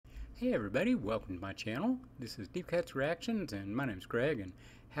Hey everybody, welcome to my channel. This is Deep Cuts Reactions and my name's Greg, and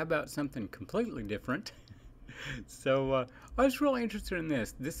how about something completely different? I was really interested in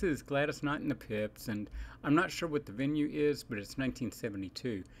this. This is Gladys Not in the Pips, and I'm not sure what the venue is, but it's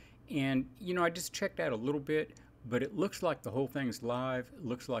 1972. And you know, I just checked out a little bit, but it looks like the whole thing's live. It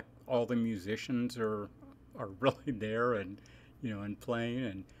looks like all the musicians are really there and and playing,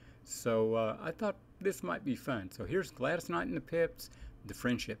 and so I thought this might be fun. So here's Gladys Not in the Pips, The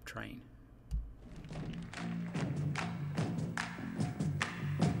Friendship Train.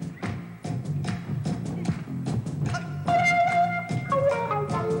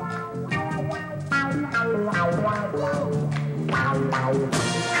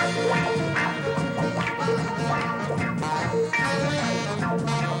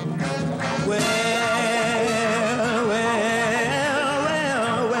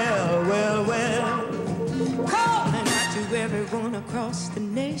 Everyone across the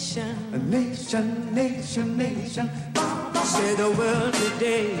nation. A nation, nation, nation. Say the world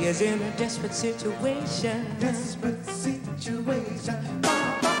today is in a desperate situation. Desperate situation.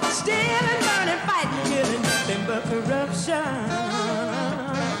 Stealing, burning, fighting, killing, nothing but corruption.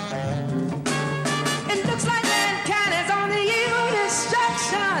 It looks like mankind is on the eve of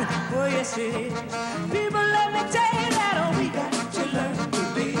destruction. Oh yes it is. People, let me tell you that we got to learn to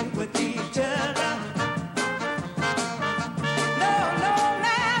live with each other.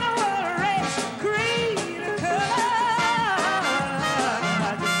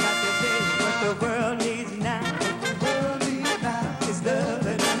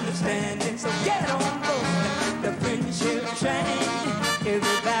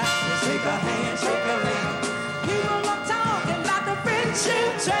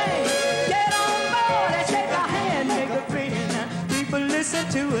 Listen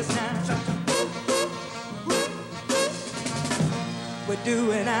to us now. We're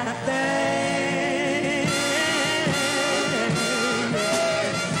doing our thing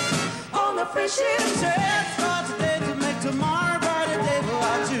on the friendship train. Start today to make tomorrow a brighter day for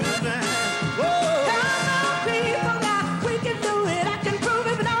our children. Whoa. Come on, people, now we can do it. I can prove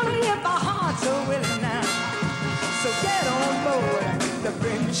it, but only if our hearts are willing now. So get on board the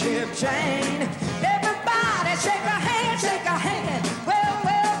friendship train. Everybody, shake a hand, shake a hand.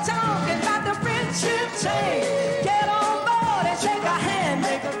 Get on board and shake a hand,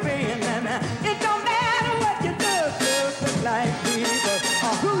 make a friend, and it don't matter what you do, look like people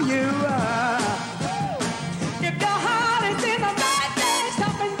or who you are. If your heart is in the right place,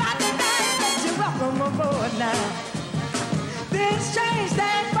 talking about the night that you're welcome aboard now. This train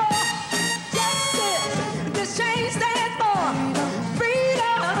stands for justice. This train stands for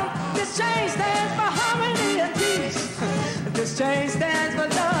freedom. This train stands for harmony and peace. This train stands for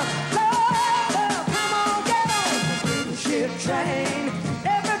love. Train.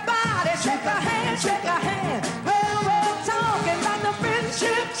 Everybody shake a hand, shake a hand. Well, we're talking about the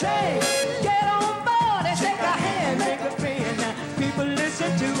friendship train. Get on board and shake a hand, make a friend. Now, people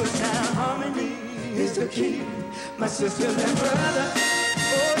listen to us now. Harmony is the key, my sisters and brother.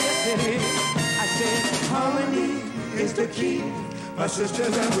 Oh, yes it is. I said harmony is the key, my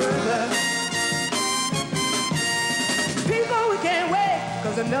sisters and brother. People, we can't wait,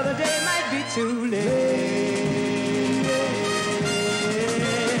 'cause another day might be too late.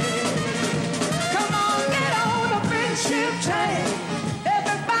 Train.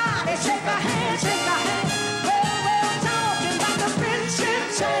 Everybody shake a hand, shake a hand. Well, we're talking about the friendship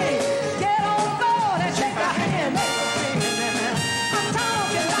train. Get on board and shake a hand. I'm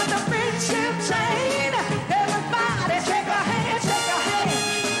talking about the friendship train. Everybody shake a hand, shake a hand.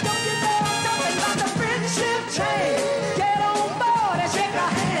 Don't you know I'm talking about the friendship train? Get on board and shake a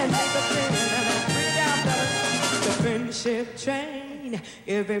hand, make a friend. Bring it down, brother. The friendship train.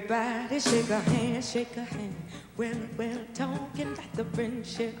 Everybody shake a hand, shake a hand. Well, talking about the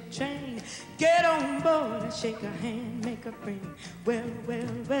friendship train. Get on board and shake a hand, make a friend. Well.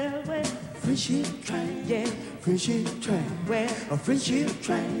 Friendship train, yeah. Friendship train, Well, a friendship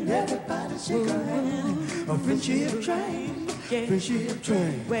train. Everybody shake a hand. A friendship train, yeah. Friendship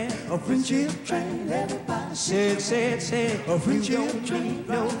train. Well, A friendship train. Everybody shake say. a friendship train.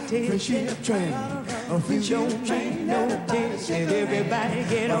 No Friendship train. A friendship train. Everybody shake a everybody hand.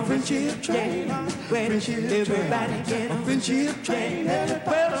 get A on. friendship train. Well, Friendship everybody train. get A on. friendship train. Well.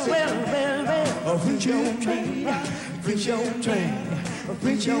 A friendship train. Friendship train. A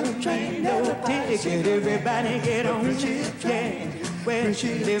friendship train. Everybody get on. Friendship train.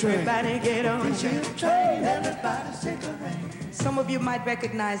 Friendship train. Everybody get on. Friendship train. Everybody shake a hand. Some of you might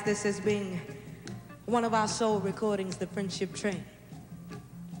recognize this as being one of our soul recordings, The Friendship Train.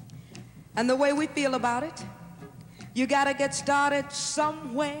 And the way we feel about it, You gotta get started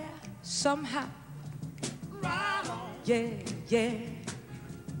somewhere, somehow. Right on. Yeah, yeah,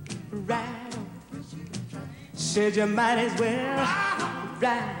 right on. Said you might as well ride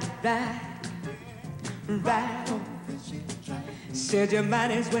on. Said you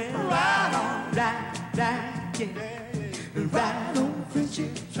might as well ride, yeah, ride on, Frenchie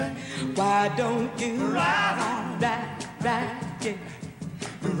train. Why don't you ride, yeah,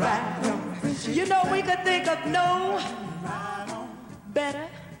 ride on, Frenchie. You know we could think of no better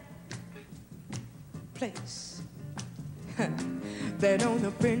place than on the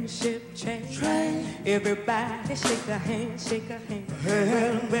friendship train. Everybody shake a hand, shake a hand.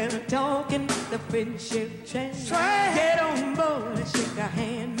 Well, talking the friendship train. Get on board and shake a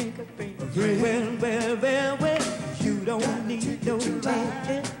hand, make a friend. Well, you don't need no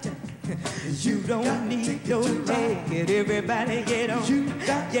ticket. You don't need no ticket. Everybody get on. You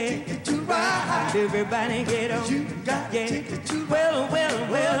got ticket to ride. Everybody get on. You got ticket to ride. Well.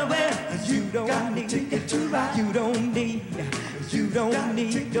 You don't need ticket to ride. You don't need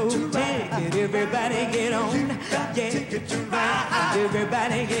no ticket. Everybody get on.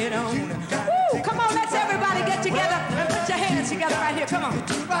 Everybody get on. Woo! Come on, let's everybody get together and put your hands together right here. Come on.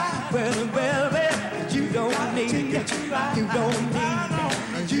 Well.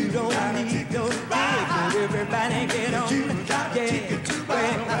 You don't need no ticket. Everybody get on.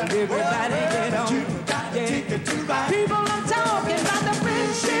 Everybody get on. People are talking about the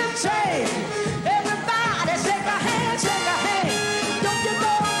friendship train. Everybody shake a hand, shake a hand. Don't you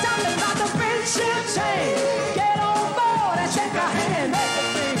know I'm talking about the friendship train? Get on board and shake a hand, make a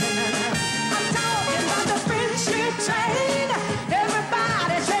friend. I'm talking about the friendship train.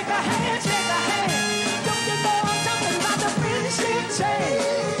 Everybody shake a hand, shake a hand. Don't you know I'm talking about the friendship train?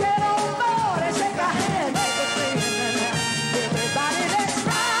 Get on board and shake a hand, make a friend. Everybody, let's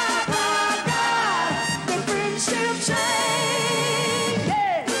ride the friendship train.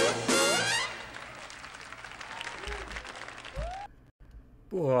 Yeah.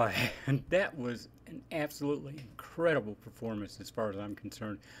 Boy, that was an absolutely incredible performance as far as I'm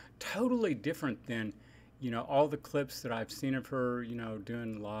concerned. Totally different than, all the clips that I've seen of her,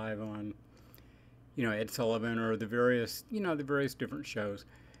 doing live on, Ed Sullivan or the various different shows.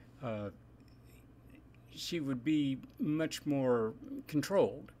 She would be much more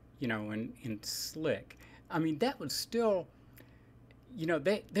controlled, and slick. I mean, that was still,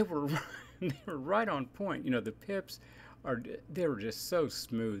 they were they were right on point. The Pips they were just so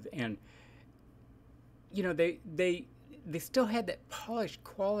smooth, and they still had that polished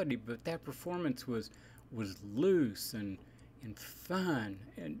quality, but that performance was loose and fun,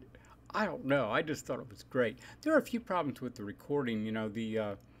 and I don't know, I just thought it was great. There are a few problems with the recording.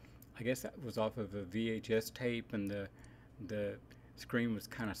 I guess that was off of a VHS tape, and the screen was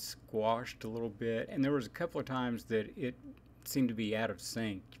kind of squashed a little bit, and there was a couple of times that it seemed to be out of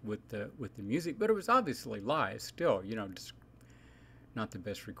sync with the music, but it was obviously live still, just not the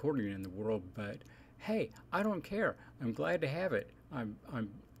best recording in the world. But hey, I don't care. I'm glad to have it. I'm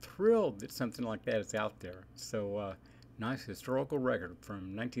thrilled that something like that is out there. So nice historical record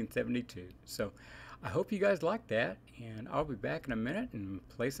from 1972. So I hope you guys like that, and I'll be back in a minute and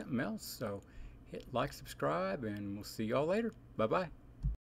play something else. So hit like, subscribe, and we'll see y'all later. Bye-bye.